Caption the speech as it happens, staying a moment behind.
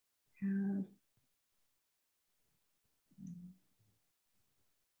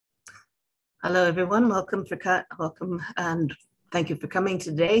Hello, everyone. Welcome, and thank you for coming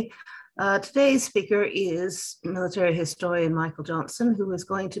today. Today's speaker is military historian Michael Johnson, who is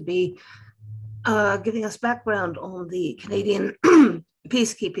going to be giving us background on the Canadian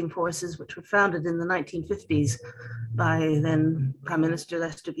peacekeeping forces, which were founded in the 1950s by then Prime Minister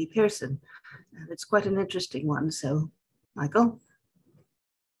Lester B. Pearson. And it's quite an interesting one. So, Michael.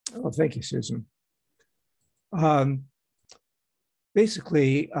 Oh, thank you, Susan.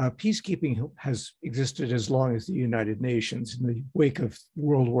 Basically, peacekeeping has existed as long as the United Nations. In the wake of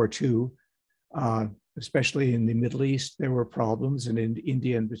World War II, especially in the Middle East, there were problems, and in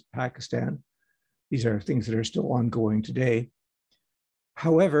India and Pakistan. These are things that are still ongoing today.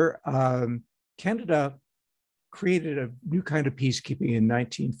 However, Canada created a new kind of peacekeeping in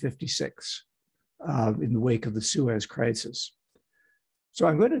 1956 in the wake of the Suez Crisis. So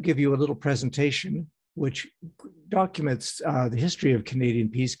I'm going to give you a little presentation which documents the history of Canadian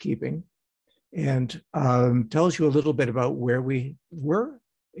peacekeeping and tells you a little bit about where we were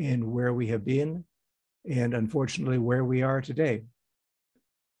and where we have been, and unfortunately, where we are today.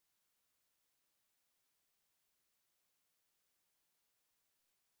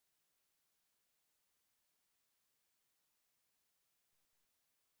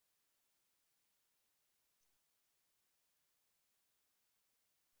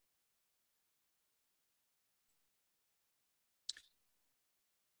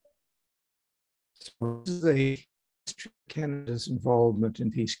 So this is a history of Canada's involvement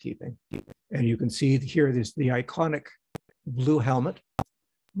in peacekeeping. And you can see here, there's the iconic blue helmet.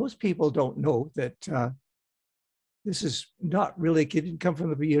 Most people don't know that this is not really, it didn't come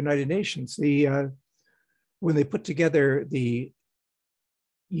from the United Nations. When they put together the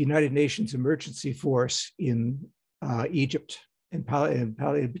United Nations emergency force in Egypt, and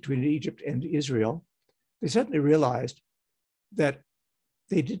between Egypt and Israel, they suddenly realized that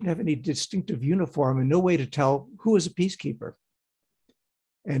they didn't have any distinctive uniform and no way to tell who was a peacekeeper.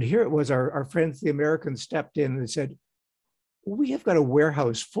 And here it was, our friends, the Americans, stepped in and said, we have got a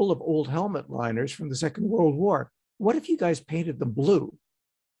warehouse full of old helmet liners from the Second World War. What if you guys painted them blue?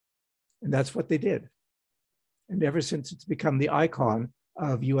 And that's what they did. And ever since, it's become the icon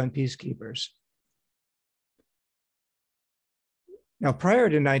of UN peacekeepers. Now, prior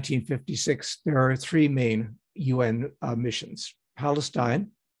to 1956, there are three main UN missions.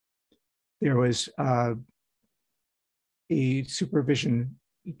 Palestine, there was a supervision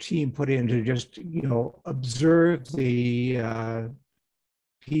team put in to just, observe the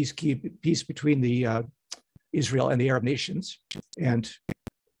peace between the Israel and the Arab nations, and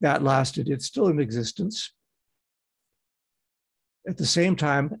that lasted. It's still in existence. At the same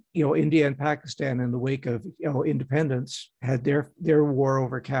time, India and Pakistan, in the wake of independence, had their war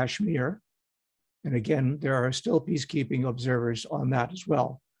over Kashmir. And again, there are still peacekeeping observers on that as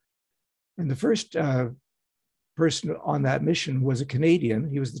well. And the first person on that mission was a Canadian.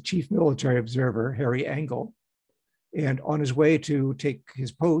 He was the chief military observer, Harry Engel. And on his way to take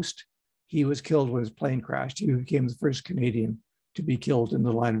his post, he was killed when his plane crashed. He became the first Canadian to be killed in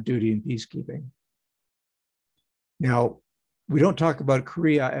the line of duty in peacekeeping. Now, we don't talk about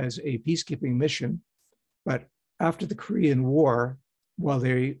Korea as a peacekeeping mission, but after the Korean War,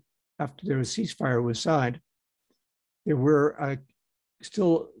 after the ceasefire was signed, there were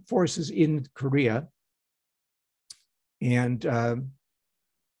still forces in Korea, and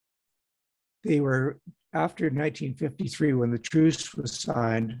they were, after 1953, when the truce was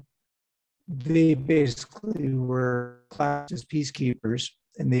signed, they basically were classed as peacekeepers,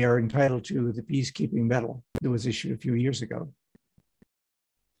 and they are entitled to the Peacekeeping Medal that was issued a few years ago.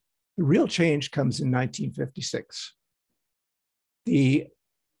 The real change comes in 1956.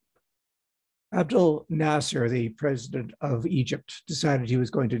 Abdel Nasser, the president of Egypt, decided he was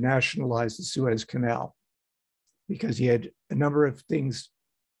going to nationalize the Suez Canal because he had a number of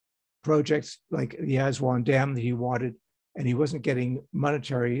projects like the Aswan Dam that he wanted, and he wasn't getting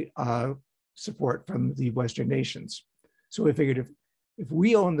monetary support from the Western nations. So we figured if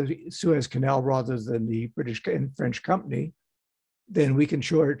we own the Suez Canal rather than the British and French company, then we can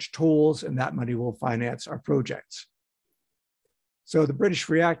charge tolls and that money will finance our projects. So the British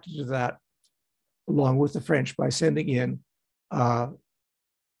reacted to that, along with the French, by sending in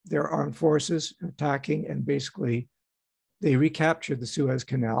their armed forces, attacking, and basically they recaptured the Suez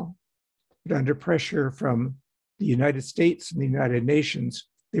Canal. But under pressure from the United States and the United Nations,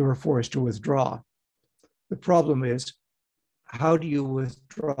 they were forced to withdraw. The problem is, how do you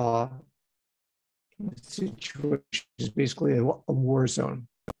withdraw in a situation which is basically a war zone?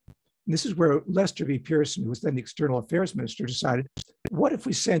 And this is where Lester B. Pearson, who was then the External Affairs Minister, decided, what if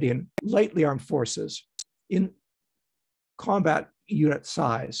we send in lightly armed forces in combat unit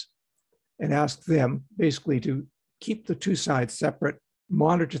size and asked them basically to keep the two sides separate,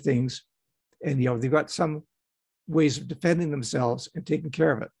 monitor things, and they've got some ways of defending themselves and taking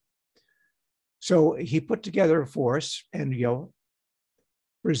care of it. So he put together a force, and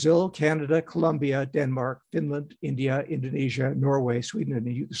Brazil, Canada, Colombia, Denmark, Finland, India, Indonesia, Norway, Sweden,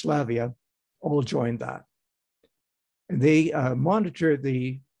 and Yugoslavia all joined that. And they monitored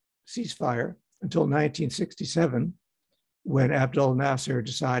the ceasefire until 1967, when Abdel Nasser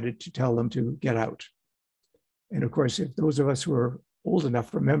decided to tell them to get out. And of course, if those of us who are old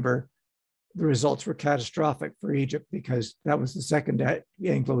enough remember, the results were catastrophic for Egypt, because that was the second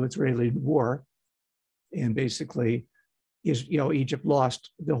Anglo-Israeli war. And basically, Egypt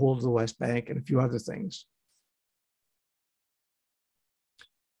lost the whole of the West Bank and a few other things.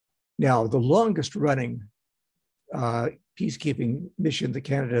 Now, the longest running peacekeeping mission that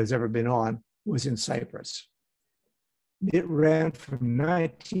Canada has ever been on was in Cyprus. It ran from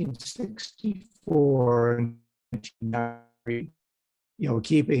 1964 and 1990,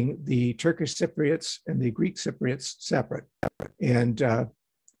 keeping the Turkish Cypriots and the Greek Cypriots separate. And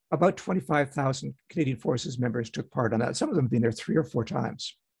about 25,000 Canadian Forces members took part on that. Some of them have been there 3 or 4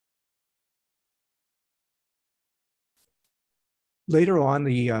 times. Later on,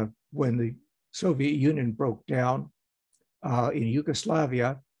 when the Soviet Union broke down in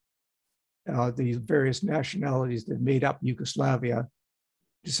Yugoslavia, the various nationalities that made up Yugoslavia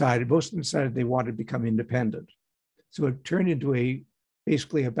most of them decided they wanted to become independent. So it turned into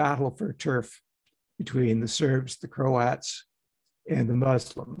basically a battle for turf between the Serbs, the Croats, and the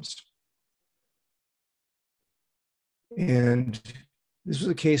Muslims. And this was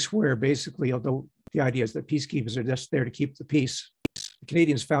a case where basically, although the idea is that peacekeepers are just there to keep the peace, the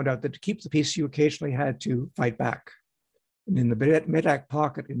Canadians found out that to keep the peace, you occasionally had to fight back. And in the Medak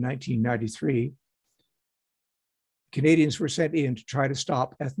pocket in 1993, Canadians were sent in to try to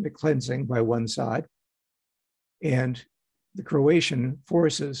stop ethnic cleansing by one side. And the Croatian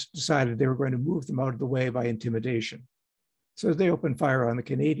forces decided they were going to move them out of the way by intimidation. So they opened fire on the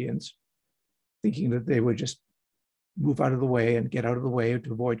Canadians, thinking that they would just move out of the way and get out of the way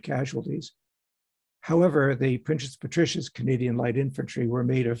to avoid casualties. However, the Princess Patricia's Canadian Light Infantry were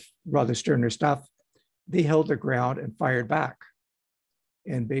made of rather sterner stuff. They held their ground and fired back.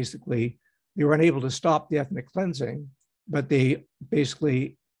 And basically, they were unable to stop the ethnic cleansing, but they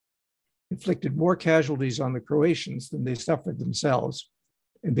basically inflicted more casualties on the Croatians than they suffered themselves,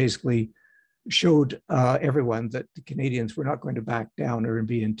 and basically showed everyone that the Canadians were not going to back down or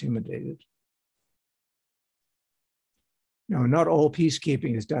be intimidated. Now, not all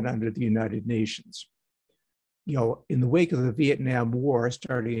peacekeeping is done under the United Nations. In the wake of the Vietnam War,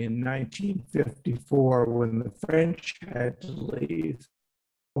 starting in 1954, when the French had to leave,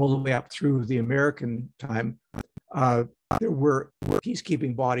 all the way up through the American time, there were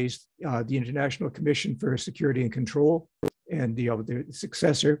peacekeeping bodies, the International Commission for Security and Control, and the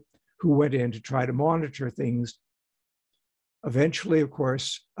successor, who went in to try to monitor things. Eventually, of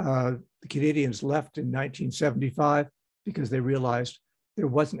course, the Canadians left in 1975 because they realized there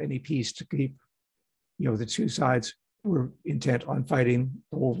wasn't any peace to keep. The two sides were intent on fighting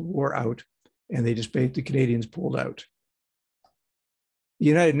the whole war out, and the Canadians pulled out. The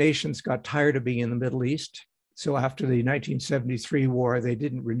United Nations got tired of being in the Middle East. So after the 1973 war, they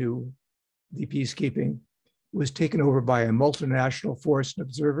didn't renew the peacekeeping. It was taken over by a multinational force and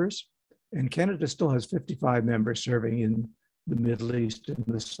observers. And Canada still has 55 members serving in the Middle East and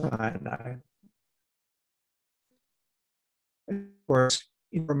the Sinai. And of course,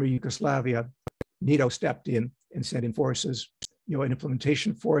 in former Yugoslavia, NATO stepped in and sent in forces, an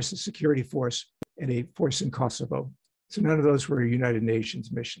implementation force, a security force, and a force in Kosovo. So none of those were United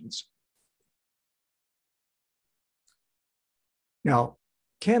Nations missions. Now,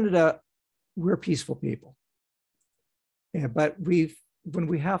 Canada, we're peaceful people. But when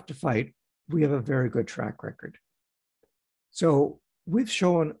we have to fight, we have a very good track record. So we've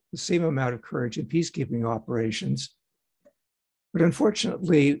shown the same amount of courage in peacekeeping operations, but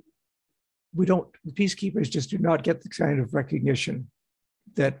unfortunately, the peacekeepers just do not get the kind of recognition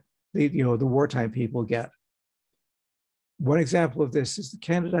that the wartime people get. One example of this is that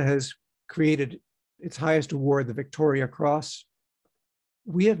Canada has created its highest award, the Victoria Cross.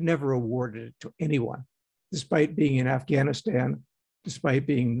 We have never awarded it to anyone, despite being in Afghanistan, despite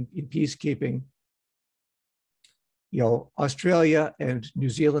being in peacekeeping. Australia and New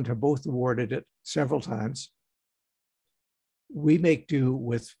Zealand have both awarded it several times. We make do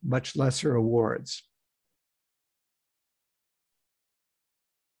with much lesser awards.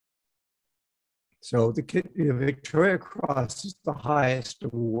 So the Victoria Cross is the highest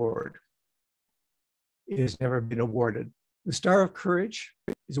award. It has never been awarded. The Star of Courage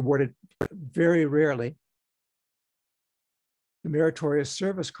is awarded very rarely. The Meritorious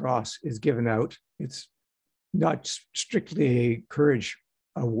Service Cross is given out. It's not strictly a courage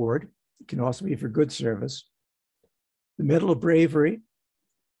award. It can also be for good service. The Medal of Bravery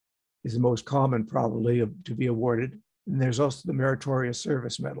is the most common, probably, to be awarded. And there's also the Meritorious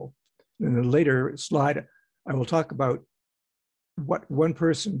Service Medal. In a later slide, I will talk about what one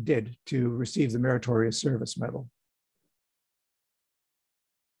person did to receive the Meritorious Service Medal.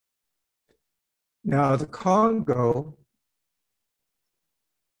 Now, the Congo,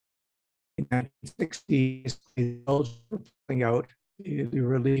 in the 1960s, the Belgians were pulling out. They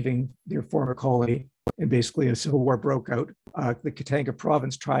were leaving their former colony, and basically a civil war broke out. The Katanga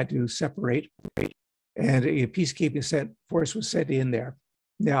province tried to separate, and a peacekeeping force was sent in there.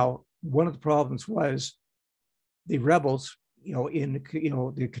 Now, one of the problems was the rebels, in the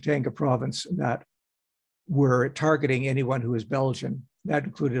Katanga province, that were targeting anyone who was Belgian. That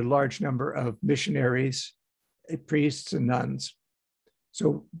included a large number of missionaries, priests, and nuns.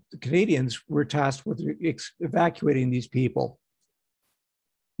 So the Canadians were tasked with evacuating these people.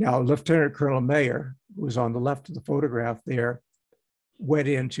 Now, Lieutenant Colonel Mayer, who was on the left of the photograph there, went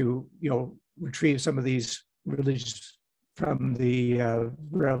in to, retrieve some of these religious from the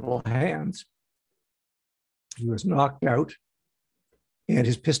rebel hands. He was knocked out, and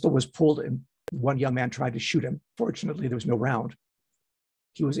his pistol was pulled, and one young man tried to shoot him. Fortunately, there was no round.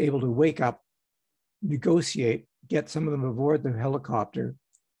 He was able to wake up, negotiate, get some of them aboard the helicopter,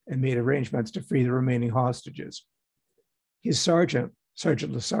 and made arrangements to free the remaining hostages. His Sergeant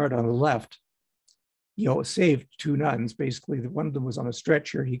Lessard on the left, saved two nuns. Basically, one of them was on a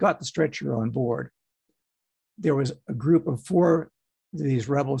stretcher. He got the stretcher on board. There was a group of 4 of these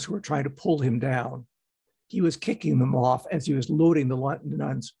rebels who were trying to pull him down. He was kicking them off as he was loading the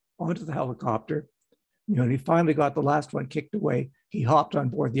nuns onto the helicopter. And he finally got the last one kicked away. He hopped on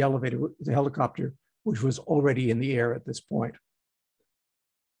board the helicopter, which was already in the air at this point.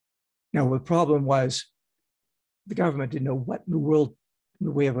 Now, the problem was the government didn't know what in the world, in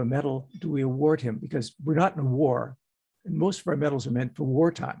the way of a medal, do we award him, because we're not in a war, and most of our medals are meant for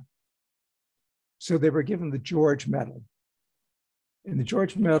wartime. So they were given the George Medal. And the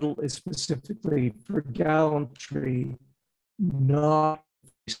George Medal is specifically for gallantry, not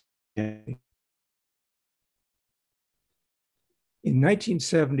in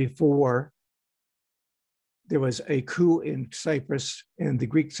 1974, there was a coup in Cyprus, and the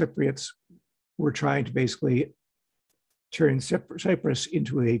Greek Cypriots were trying to basically turn Cyprus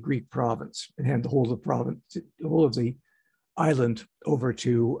into a Greek province and hand the whole of the province, the whole of the island over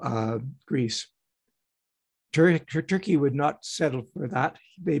to Greece. Turkey would not settle for that.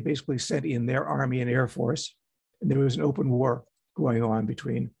 They basically sent in their army and air force, and there was an open war going on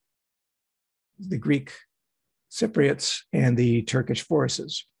between the Greek Cypriots and the Turkish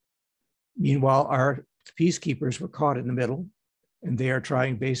forces. Meanwhile, our peacekeepers were caught in the middle, and they are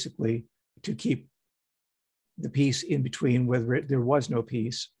trying basically to keep the peace in between whether there was no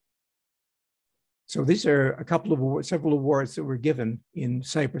peace. So these are several awards that were given in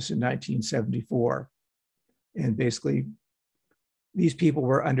Cyprus in 1974. And basically, these people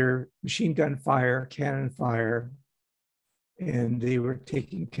were under machine gun fire, cannon fire, and they were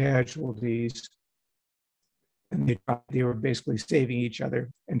taking casualties. And they were basically saving each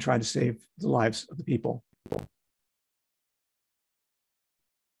other and trying to save the lives of the people.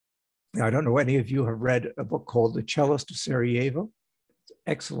 Now, I don't know if any of you have read a book called The Cellist of Sarajevo. It's an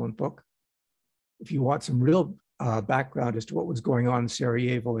excellent book. If you want some real background as to what was going on in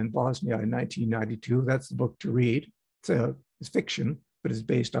Sarajevo in Bosnia in 1992, that's the book to read. It's fiction, but it's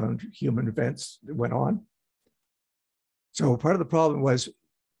based on human events that went on. So part of the problem was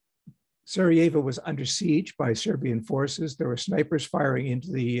Sarajevo was under siege by Serbian forces. There were snipers firing into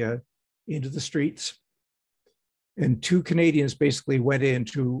the streets. And 2 Canadians basically went in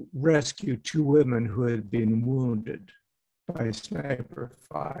to rescue 2 women who had been wounded by sniper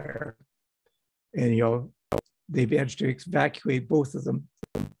fire. And, they managed to evacuate both of them.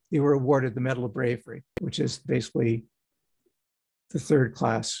 They were awarded the Medal of Bravery, which is basically the 3rd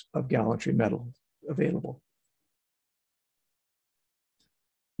class of gallantry medal available.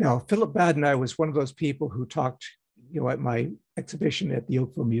 Now, Philip Badenoch was one of those people who talked, at my exhibition at the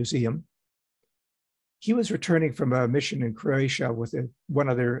Oakville Museum. He was returning from a mission in Croatia with one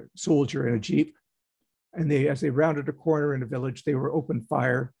other soldier in a Jeep. And as they rounded a corner in a village, they were opened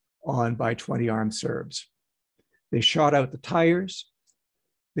fire on by 20 armed Serbs. They shot out the tires.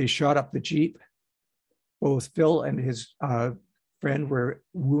 They shot up the Jeep. Both Phil and his friend were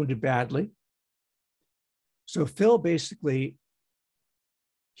wounded badly. So Phil basically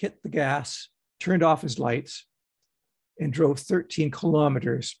hit the gas, turned off his lights, and drove 13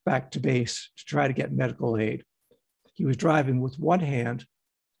 kilometers back to base to try to get medical aid. He was driving with one hand,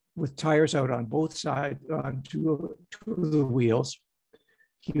 with tires out on both sides, on two of the wheels.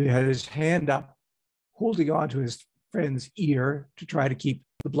 He had his hand up, holding on to his friend's ear to try to keep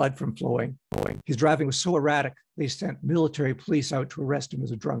the blood from flowing. His driving was so erratic, they sent military police out to arrest him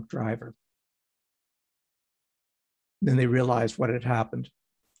as a drunk driver. Then they realized what had happened.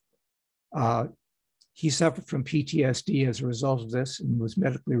 He suffered from PTSD as a result of this and was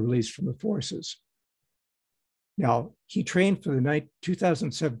medically released from the forces. Now, he trained for the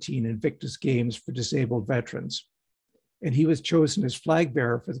 2017 Invictus Games for disabled veterans, and he was chosen as flag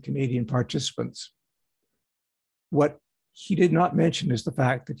bearer for the Canadian participants. What he did not mention is the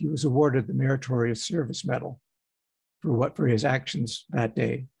fact that he was awarded the Meritorious Service Medal for his actions that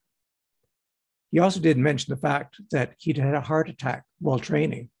day. He also didn't mention the fact that he'd had a heart attack while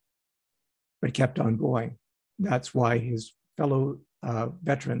training, but kept on going. That's why his fellow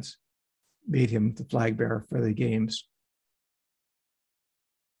veterans made him the flag bearer for the games.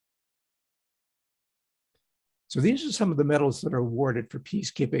 So these are some of the medals that are awarded for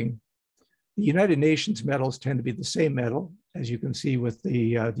peacekeeping. The United Nations medals tend to be the same medal, as you can see with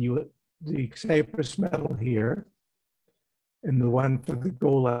the Cyprus medal here, and the one for the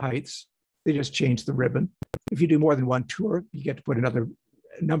Gola Heights. They just changed the ribbon. If you do more than one tour, you get to put another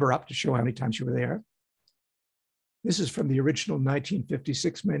number up to show how many times you were there. This is from the original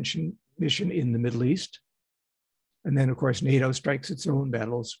 1956 mission in the Middle East. And then, of course, NATO strikes its own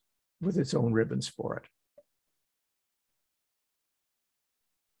medals with its own ribbons for it.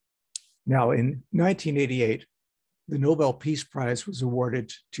 Now, in 1988, the Nobel Peace Prize was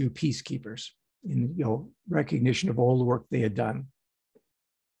awarded to peacekeepers in recognition of all the work they had done.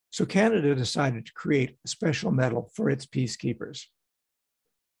 So Canada decided to create a special medal for its peacekeepers.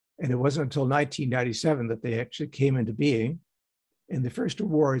 And it wasn't until 1997 that they actually came into being. And the first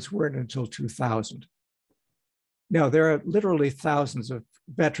awards weren't until 2000. Now, there are literally thousands of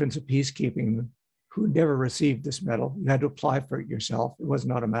veterans of peacekeeping who never received this medal. You had to apply for it yourself. It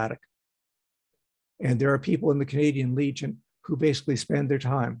wasn't automatic. And there are people in the Canadian Legion who basically spend their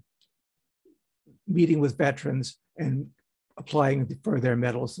time meeting with veterans and applying for their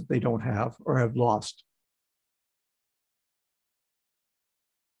medals that they don't have or have lost.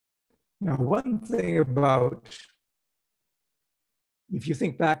 Now, one thing about, if you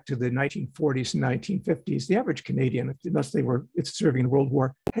think back to the 1940s and 1950s, the average Canadian, unless they were serving in World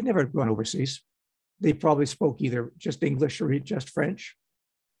War, had never gone overseas. They probably spoke either just English or just French.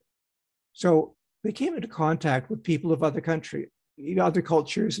 So they came into contact with people of other countries, other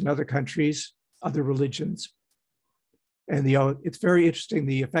cultures and other countries, other religions. And it's very interesting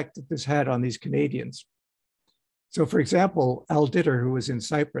the effect that this had on these Canadians. So, for example, Al Ditter, who was in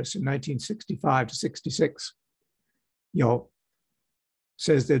Cyprus in 1965 to 66,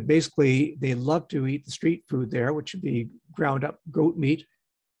 says that basically they love to eat the street food there, which would be ground up goat meat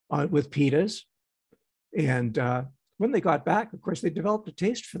with pitas. And when they got back, of course, they developed a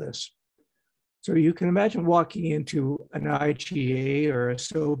taste for this. So you can imagine walking into an IGA or a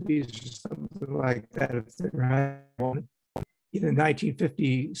Sobeys or something like that if they're had one in the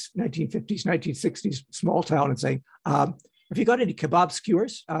 1950s, 1960s small town and saying, have you got any kebab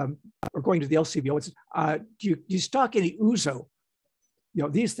skewers? Or going to the LCBO, do you stock any ouzo?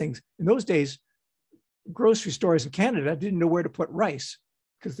 These things. In those days, grocery stores in Canada didn't know where to put rice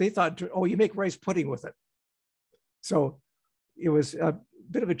because they thought, oh, you make rice pudding with it. So it was a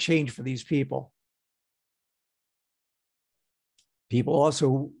bit of a change for these people. People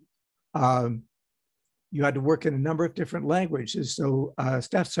also, you had to work in a number of different languages. So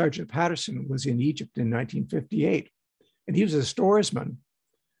Staff Sergeant Patterson was in Egypt in 1958, and he was a storesman.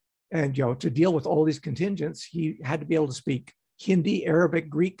 And to deal with all these contingents, he had to be able to speak Hindi, Arabic,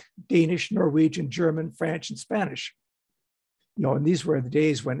 Greek, Danish, Norwegian, German, French, and Spanish. And these were the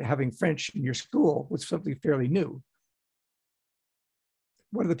days when having French in your school was something fairly new.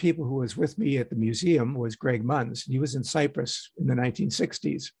 One of the people who was with me at the museum was Greg Munns. He was in Cyprus in the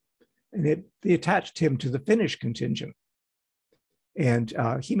 1960s. And they attached him to the Finnish contingent. And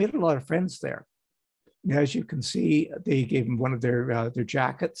he made a lot of friends there. And as you can see, they gave him one of their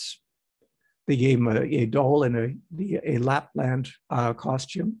jackets. They gave him a doll in a Lapland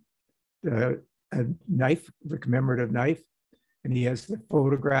costume, a knife, the commemorative knife. And he has the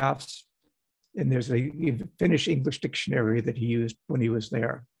photographs. And there's a Finnish English dictionary that he used when he was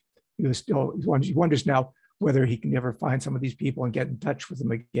there. He wonders now whether he can ever find some of these people and get in touch with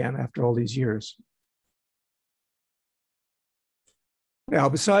them again after all these years. Now,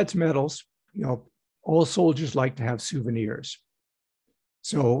 besides medals, all soldiers like to have souvenirs.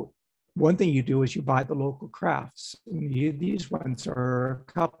 So one thing you do is you buy the local crafts. And these ones are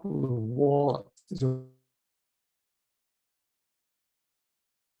a couple of wallets.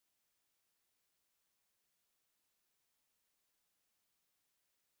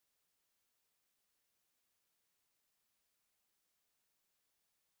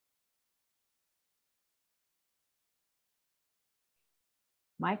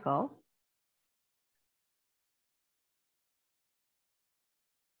 Michael?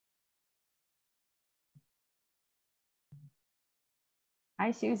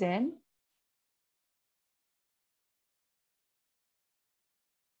 Hi, Susan.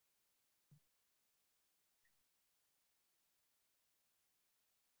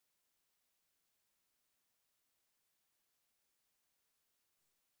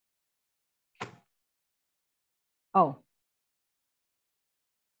 Oh.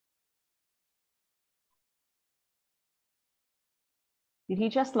 Did he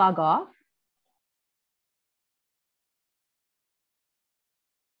just log off?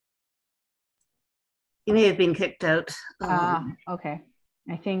 He may have been kicked out. Okay.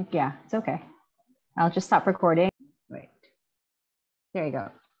 I think, yeah, it's okay. I'll just stop recording. Right. There you go.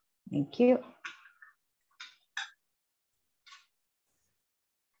 Thank you.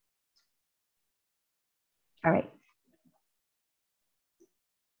 All right.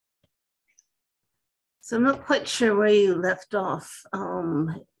 So I'm not quite sure where you left off.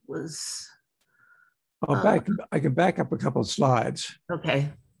 Was I can back up a couple of slides.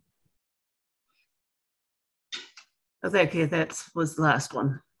 okay. Okay, that was the last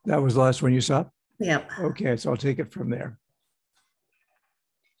one. That was the last one you saw? Yep. Okay, so I'll take it from there.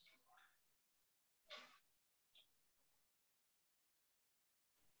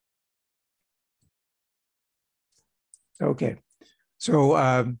 Okay,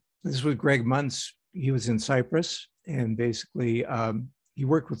 so this was Greg Muntz. He was in Cyprus, and basically he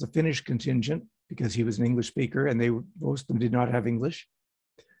worked with the Finnish contingent because he was an English speaker, and most of them did not have English.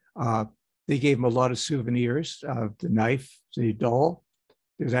 They gave him a lot of souvenirs, the knife, the doll.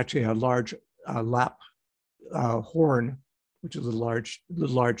 There's actually a large lap horn, which is a little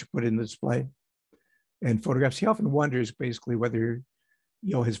large, put in the display, and photographs. He often wonders basically whether,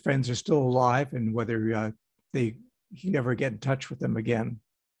 his friends are still alive and whether he never get in touch with them again.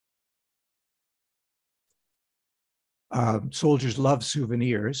 Soldiers love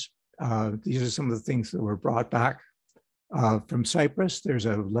souvenirs. These are some of the things that were brought back. From Cyprus, there's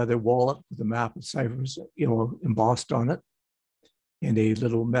a leather wallet with a map of Cyprus, embossed on it, and a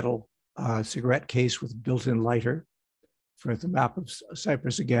little metal cigarette case with a built-in lighter for the map of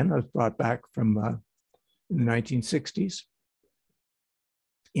Cyprus again. That was brought back from in the 1960s.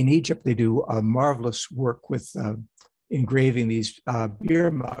 In Egypt, they do marvelous work with engraving these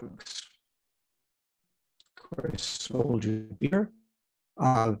beer mugs. Of course, soldier beer.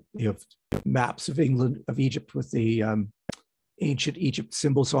 You have maps of England, of Egypt with the ancient Egypt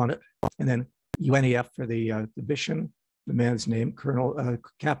symbols on it, and then UNEF for the mission. The man's name,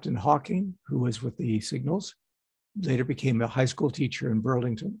 Captain Hawking, who was with the signals, later became a high school teacher in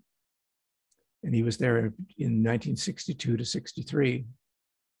Burlington, and he was there in 1962 to 63.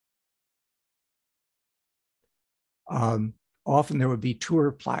 Often there would be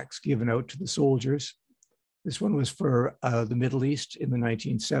tour plaques given out to the soldiers. This one was for the Middle East in the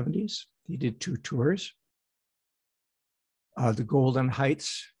 1970s. He did 2 tours. The Golden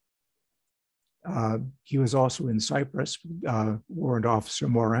Heights. He was also in Cyprus, Warrant Officer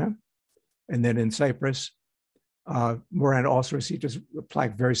Moran. And then in Cyprus, Moran also received a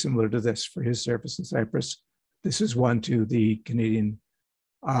plaque very similar to this for his service in Cyprus. This is one to the Canadian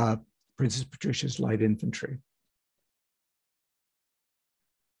Princess Patricia's Light Infantry.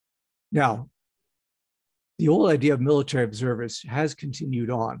 Now, the old idea of military observers has continued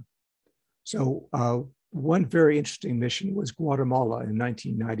on. So one very interesting mission was Guatemala in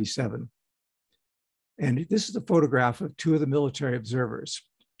 1997. And this is a photograph of 2 of the military observers.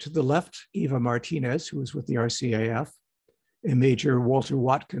 To the left, Eva Martinez, who was with the RCAF, and Major Walter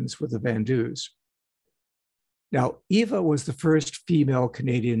Watkins with the Vandus. Now, Eva was the first female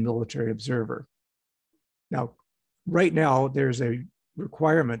Canadian military observer. Now, right now, there's a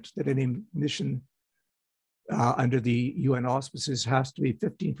requirement that any mission under the UN auspices has to be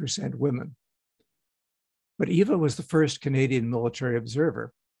 15% women. But Eva was the first Canadian military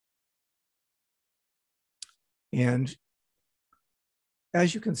observer. And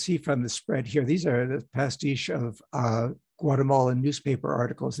as you can see from the spread here, these are the pastiche of Guatemalan newspaper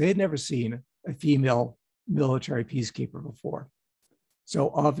articles. They had never seen a female military peacekeeper before.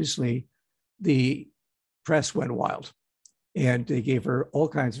 So obviously the press went wild and they gave her all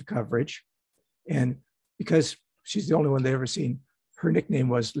kinds of coverage. And because she's the only one they've ever seen, her nickname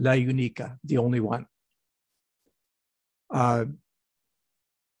was La Única, the only one.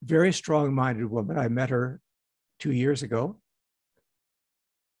 Very strong-minded woman. I met her 2 years ago.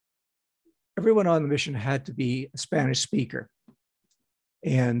 Everyone on the mission had to be a Spanish speaker.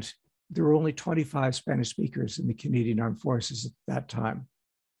 And there were only 25 Spanish speakers in the Canadian Armed Forces at that time.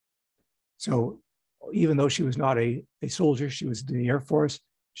 So even though she was not a soldier, she was in the Air Force,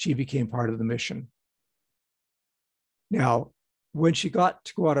 she became part of the mission. Now, when she got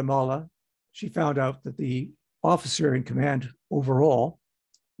to Guatemala, she found out that the officer in command overall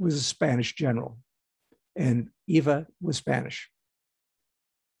was a Spanish general, and Eva was Spanish.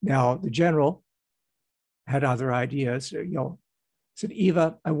 Now, the general had other ideas, said,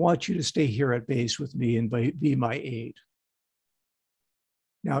 Eva, I want you to stay here at base with me and be my aide.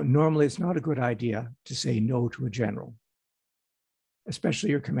 Now, normally it's not a good idea to say no to a general,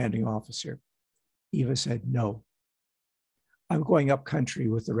 especially your commanding officer. Eva said, no, I'm going up country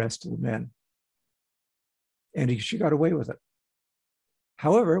with the rest of the men. And she got away with it.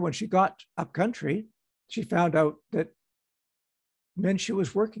 However, when she got up country, she found out that men she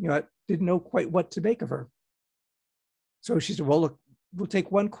was working at didn't know quite what to make of her. So she said, well, look, we'll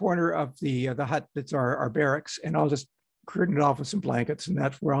take one corner of the hut that's our barracks, and I'll just curtain it off with some blankets, and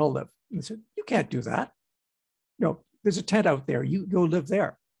that's where I'll live. And I said, you can't do that. No, there's a tent out there. You go live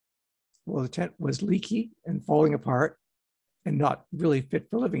there. Well, the tent was leaky and falling apart and not really fit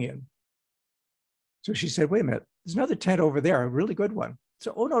for living in. So she said, wait a minute, there's another tent over there, a really good one.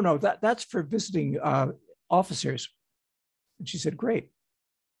 So, oh, no, that's for visiting officers. And she said, great.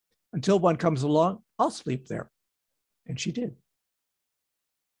 Until one comes along, I'll sleep there. And she did.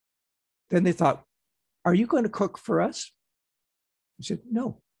 Then they thought, are you going to cook for us? She said,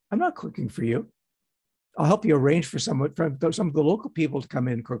 no, I'm not cooking for you. I'll help you arrange for some of the local people to come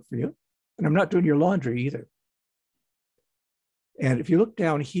in and cook for you. And I'm not doing your laundry either. And if you look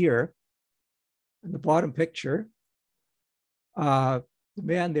down here in the bottom picture, the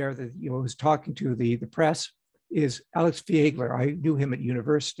man there that was talking to the press is Alex Fiegler. I knew him at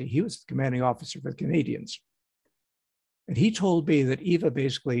university. He was the commanding officer for the Canadians. And he told me that Eva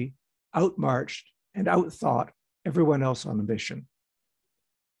basically outmarched and outthought everyone else on the mission.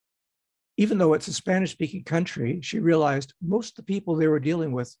 Even though it's a Spanish-speaking country, she realized most of the people they were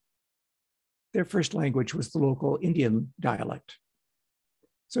dealing with, their first language was the local Indian dialect.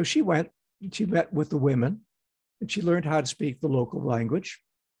 So she went and she met with the women and she learned how to speak the local language.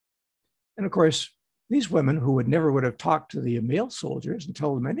 And of course, these women who would have talked to the male soldiers and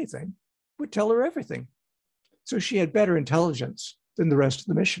told them anything would tell her everything. So she had better intelligence than the rest of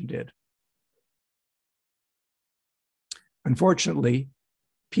the mission did. Unfortunately,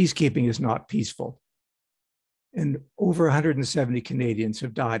 peacekeeping is not peaceful. And over 170 Canadians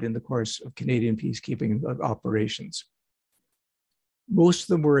have died in the course of Canadian peacekeeping operations. Most of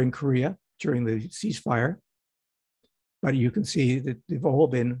them were in Korea during the ceasefire, but you can see that they've all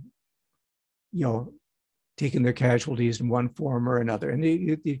been, taking their casualties in one form or another. And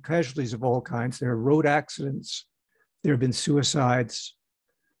the casualties of all kinds. There are road accidents, there have been suicides,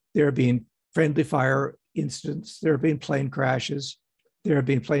 there have been friendly fire incidents, there have been plane crashes, there have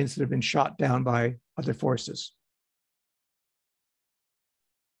been planes that have been shot down by other forces.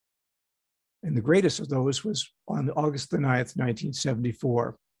 And the greatest of those was on August the 9th,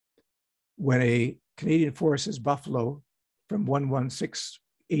 1974, when a Canadian Forces Buffalo from 116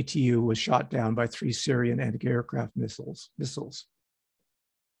 ATU was shot down by 3 Syrian anti-aircraft missiles.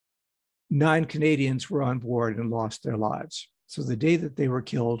 9 Canadians were on board and lost their lives. So the day that they were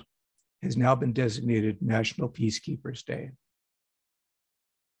killed has now been designated National Peacekeepers Day.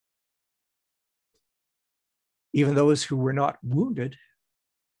 Even those who were not wounded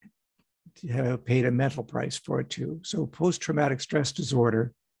have paid a mental price for it too. So post-traumatic stress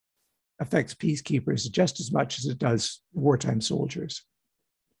disorder affects peacekeepers just as much as it does wartime soldiers.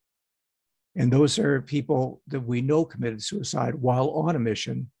 And those are people that we know committed suicide while on a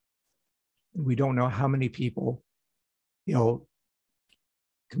mission. We don't know how many people,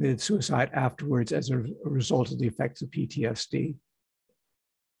 committed suicide afterwards as a result of the effects of PTSD.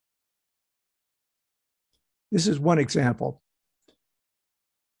 This is one example.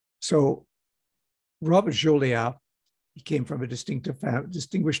 So Robert Joliat, he came from a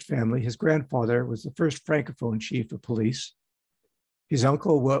distinguished family. His grandfather was the first Francophone chief of police. His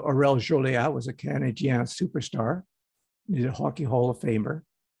uncle, Aurel Joliat, was a Canadien superstar. He's a Hockey Hall of Famer.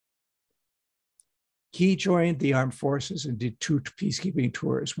 He joined the armed forces and did 2 peacekeeping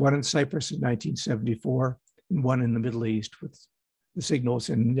tours, one in Cyprus in 1974 and one in the Middle East with the signals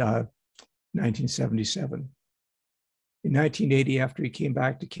in 1977. In 1980, after he came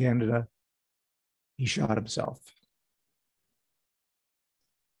back to Canada, he shot himself.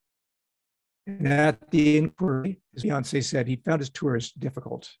 And at the inquiry, his fiance said he found his tours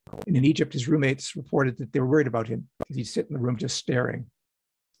difficult. And in Egypt, his roommates reported that they were worried about him because he'd sit in the room just staring.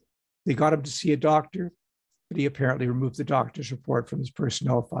 They got him to see a doctor, but he apparently removed the doctor's report from his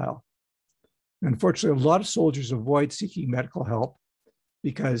personnel file. And unfortunately, a lot of soldiers avoid seeking medical help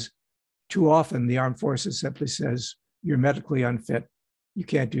because too often the armed forces simply says, you're medically unfit, you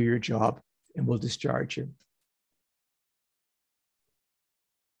can't do your job, and we'll discharge you.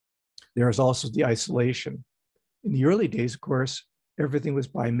 There is also the isolation. In the early days, of course, everything was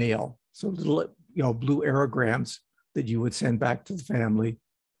by mail. So little, blue aerograms that you would send back to the family,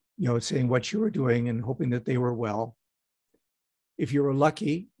 saying what you were doing and hoping that they were well. If you were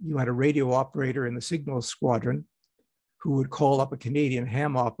lucky, you had a radio operator in the signal squadron who would call up a Canadian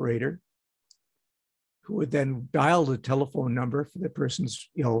ham operator who would then dial the telephone number for the person's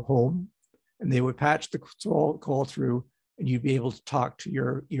home, and they would patch the call through, and you'd be able to talk to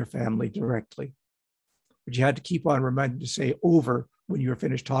your family directly. But you had to keep on reminding to say over when you were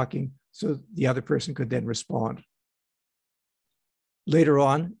finished talking so the other person could then respond. Later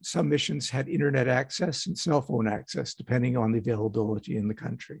on, some missions had internet access and cell phone access, depending on the availability in the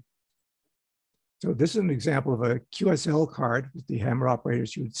country. So this is an example of a QSL card with the hammer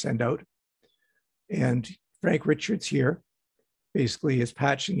operators you would send out. And Frank Richards here basically is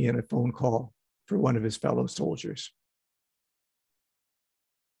patching in a phone call for one of his fellow soldiers.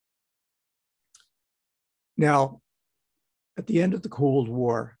 Now, at the end of the Cold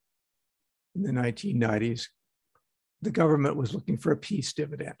War in the 1990s, the government was looking for a peace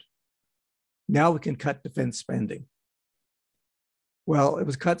dividend. Now we can cut defense spending. Well, it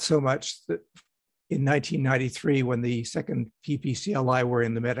was cut so much that in 1993, when the second PPCLI were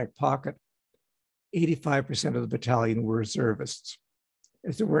in the medic pocket, 85% of the battalion were reservists,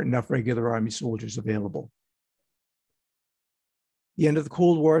 as there weren't enough regular Army soldiers available. The end of the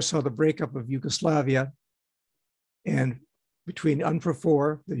Cold War saw the breakup of Yugoslavia, and between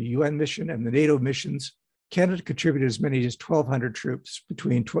UNPROFOR, the UN mission, and the NATO missions, Canada contributed as many as 1,200 troops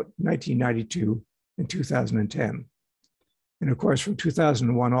between 1992 and 2010. And of course, from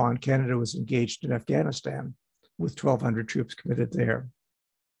 2001 on, Canada was engaged in Afghanistan with 1,200 troops committed there.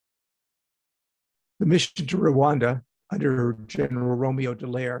 The mission to Rwanda under General Romeo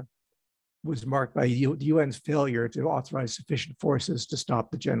Dallaire was marked by the UN's failure to authorize sufficient forces to stop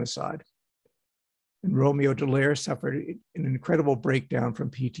the genocide. And Romeo Dallaire suffered an incredible breakdown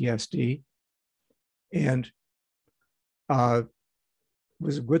from PTSD, and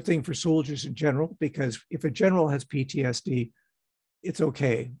was a good thing for soldiers in general, because if a general has PTSD, it's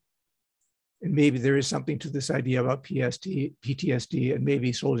okay. And maybe there is something to this idea about PTSD, and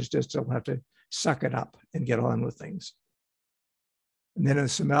maybe soldiers just don't have to suck it up and get on with things. And then in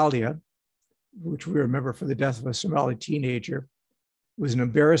Somalia, which we remember for the death of a Somali teenager, was an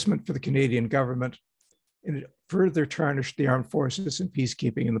embarrassment for the Canadian government, and it further tarnished the armed forces and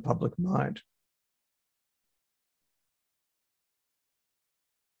peacekeeping in the public mind.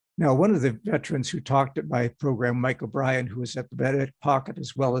 Now, one of the veterans who talked at my program, Mike O'Brien, who was at the medic pocket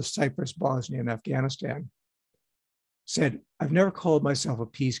as well as Cyprus, Bosnia, and Afghanistan, said, "I've never called myself a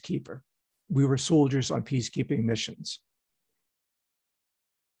peacekeeper. We were soldiers on peacekeeping missions.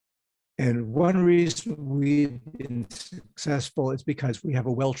 And one reason we've been successful is because we have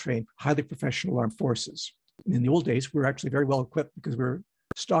a well-trained, highly professional armed forces. And in the old days, we were actually very well equipped because we were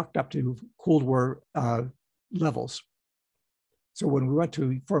stocked up to Cold War levels. So when we went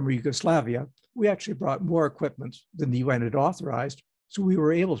to former Yugoslavia, we actually brought more equipment than the UN had authorized. So we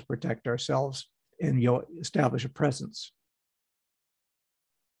were able to protect ourselves and establish a presence.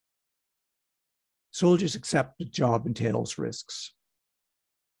 Soldiers accept the job entails risks.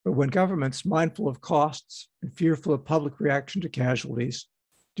 But when governments, mindful of costs and fearful of public reaction to casualties,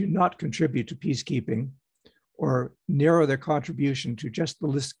 do not contribute to peacekeeping or narrow their contribution to just the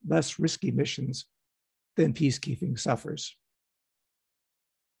less risky missions, then peacekeeping suffers.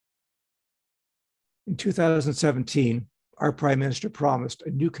 In 2017, our Prime Minister promised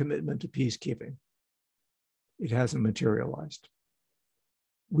a new commitment to peacekeeping. It hasn't materialized.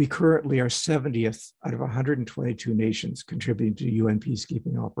 We currently are 70th out of 122 nations contributing to UN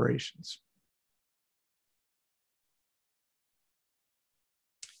peacekeeping operations.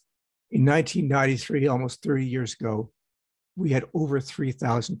 In 1993, almost 30 years ago, we had over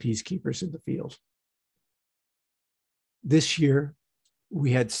 3,000 peacekeepers in the field. This year,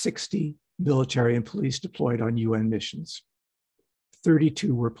 we had 60 military and police deployed on UN missions.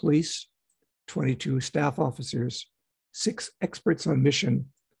 32 were police, 22 staff officers, 6 experts on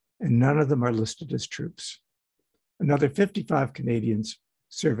mission, and none of them are listed as troops. Another 55 Canadians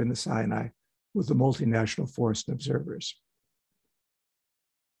serve in the Sinai with the multinational force and observers.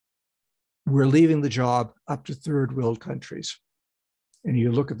 we're leaving the job up to third world countries. And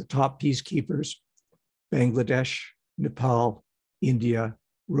you look at the top peacekeepers, Bangladesh, Nepal, India,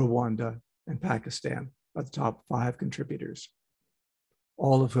 Rwanda, and Pakistan are the top 5 contributors,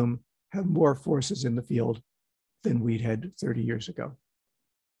 all of whom have more forces in the field than we'd had 30 years ago.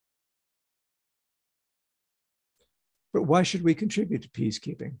 But why should we contribute to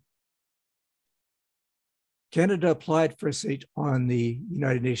peacekeeping? Canada applied for a seat on the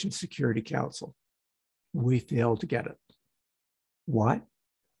United Nations Security Council. We failed to get it. Why?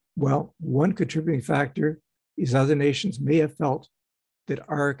 Well, one contributing factor is other nations may have felt that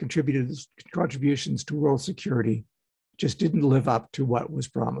our contributions to world security just didn't live up to what was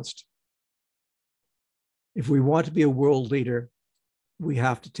promised. If we want to be a world leader, we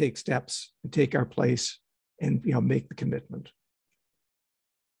have to take steps and take our place and make the commitment.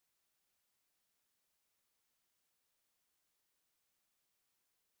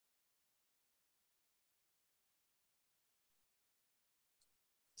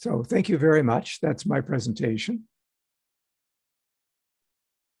 So thank you very much. That's my presentation.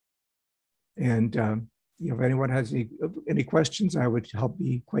 And if anyone has any questions, I would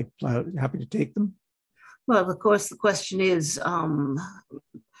be quite happy to take them. Well, of course, the question is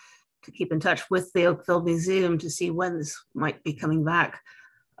to keep in touch with the Oakville Museum to see when this might be coming back.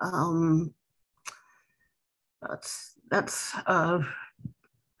 That's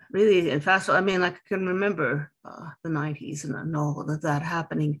really fascinating. I mean, I can remember the 90s and all of that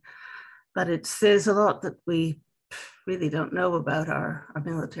happening, but it says a lot that we really don't know about our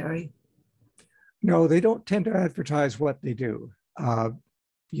military. No, they don't tend to advertise what they do.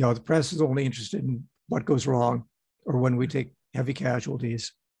 The press is only interested in what goes wrong or when we take heavy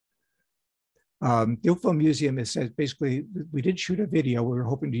casualties. The Oakville Museum has said basically we did shoot a video. We were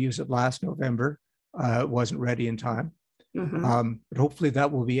hoping to use it last November. It wasn't ready in time. Mm-hmm. But hopefully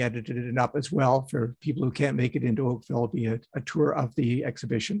that will be edited up as well for people who can't make it into Oakville. It'll be a tour of the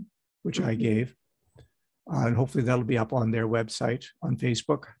exhibition, which I gave. And hopefully that'll be up on their website, on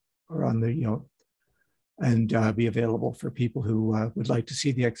Facebook, or on the, and be available for people who would like to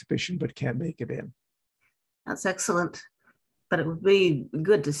see the exhibition but can't make it in. That's excellent. But it would be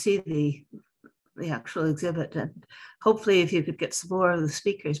good to see the actual exhibit, and hopefully if you could get some more of the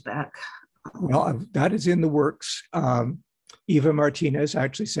speakers back. Well, that is in the works. Eva Martinez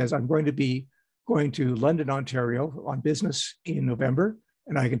actually says, I'm going to London, Ontario on business in November,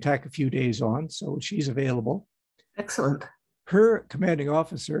 and I can tack a few days on, so she's available. Excellent. Her commanding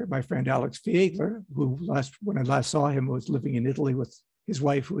officer, my friend Alex Fiegler, who when I last saw him was living in Italy with his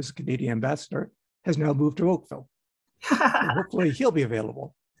wife, who was a Canadian ambassador, has now moved to Oakville. So hopefully he'll be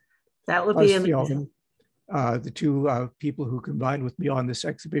available. That would be amazing. The 2 people who combined with me on this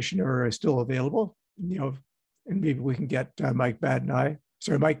exhibition are still available, and maybe we can get Mike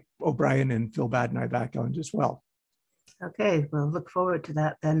O'Brien and Phil Badney back on as well. Okay, we'll look forward to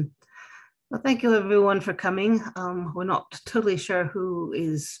that then. Well, thank you everyone for coming. We're not totally sure who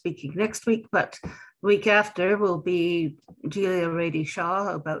is speaking next week, but the week after will be Julia Rady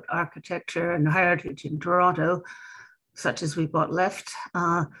Shaw about architecture and heritage in Toronto, such as we've got left.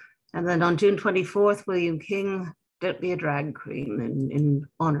 And then on June 24th, William King, Don't Be a Drag Queen in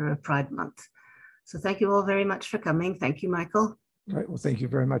honor of Pride Month. So thank you all very much for coming. Thank you, Michael. All right, well, thank you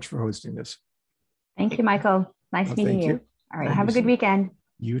very much for hosting this. Thank you, Michael. Nice meeting you. All right, have a good weekend.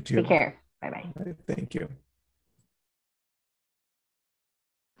 You too. Take care. Bye-bye. Thank you.